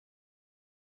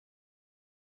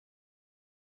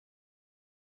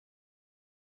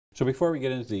So before we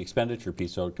get into the expenditure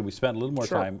piece, so can we spend a little more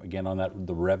time again on that,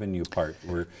 the revenue part?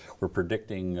 We're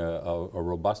predicting a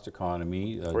robust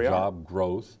economy, job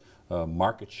growth,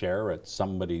 market share at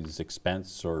somebody's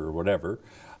expense or whatever,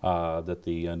 that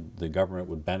the government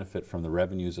would benefit from the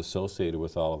revenues associated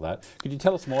with all of that. Could you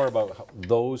tell us more about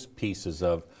those pieces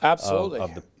of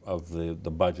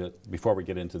the budget before we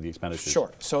get into the expenditures?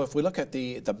 Sure. So if we look at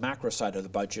the macro side of the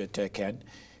budget, Ken,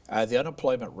 the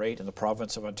unemployment rate in the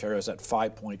province of Ontario is at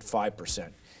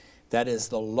 5.5%. That is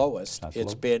the lowest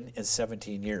it's been in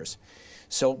 17 years.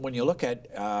 So when you look at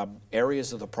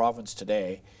areas of the province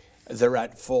today, they're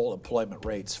at full employment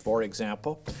rates. For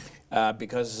example,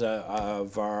 because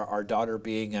of our daughter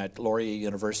being at Laurier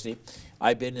University,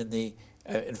 I've been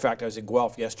in fact, I was in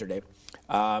Guelph yesterday.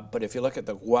 But if you look at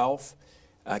the Guelph,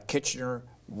 Kitchener,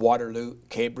 Waterloo,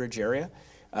 Cambridge area,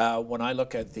 when I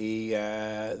look at the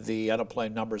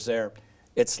unemployment numbers there,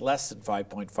 it's less than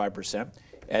 5.5%,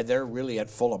 and they're really at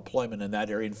full employment in that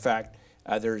area. In fact,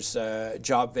 there's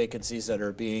job vacancies that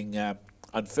are being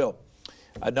unfilled.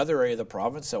 Another area of the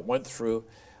province that went through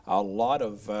a lot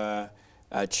of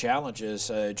challenges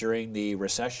during the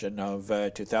recession of 2008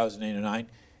 and 2009,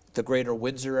 the Greater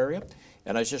Windsor area.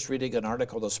 And I was just reading an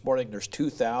article this morning. There's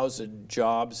 2,000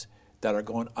 jobs that are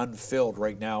going unfilled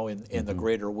right now in the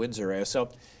Greater Windsor area. So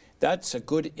that's a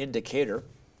good indicator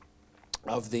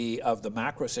of the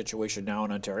macro situation now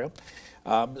in Ontario.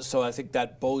 So I think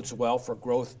that bodes well for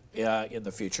growth in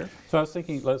the future. So I was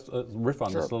thinking, let's riff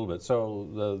on this a little bit.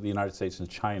 So the United States and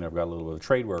China have got a little bit of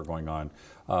trade war going on.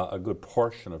 A good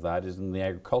portion of that is in the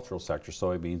agricultural sector,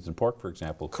 soybeans and pork, for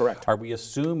example. Correct. Are we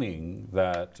assuming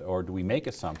that, or do we make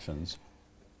assumptions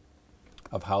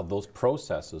of how those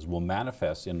processes will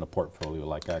manifest in a portfolio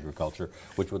like agriculture,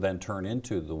 which will then turn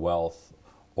into the wealth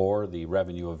or the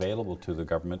revenue available to the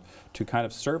government to kind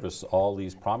of service all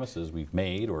these promises we've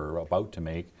made or are about to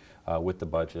make with the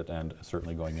budget and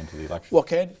certainly going into the election? Well,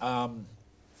 Ken,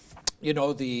 you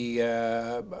know,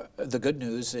 the good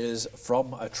news is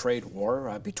from a trade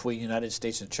war between the United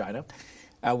States and China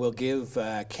will give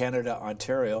Canada,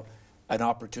 Ontario an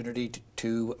opportunity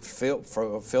to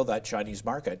fill that Chinese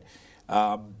market.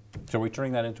 So are we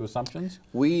turning that into assumptions?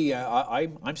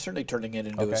 I'm certainly turning it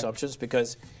into assumptions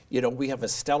because, you know, we have a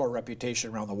stellar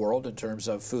reputation around the world in terms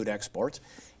of food exports.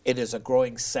 It is a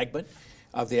growing segment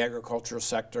of the agricultural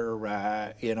sector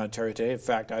in Ontario today. In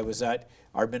fact, I was at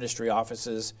our ministry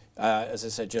offices, as I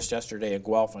said just yesterday, in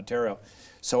Guelph, Ontario.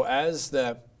 So as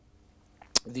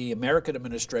the American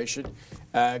administration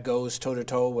goes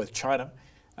toe-to-toe with China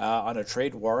on a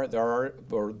trade war,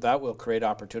 that will create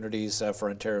opportunities for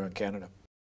Ontario and Canada.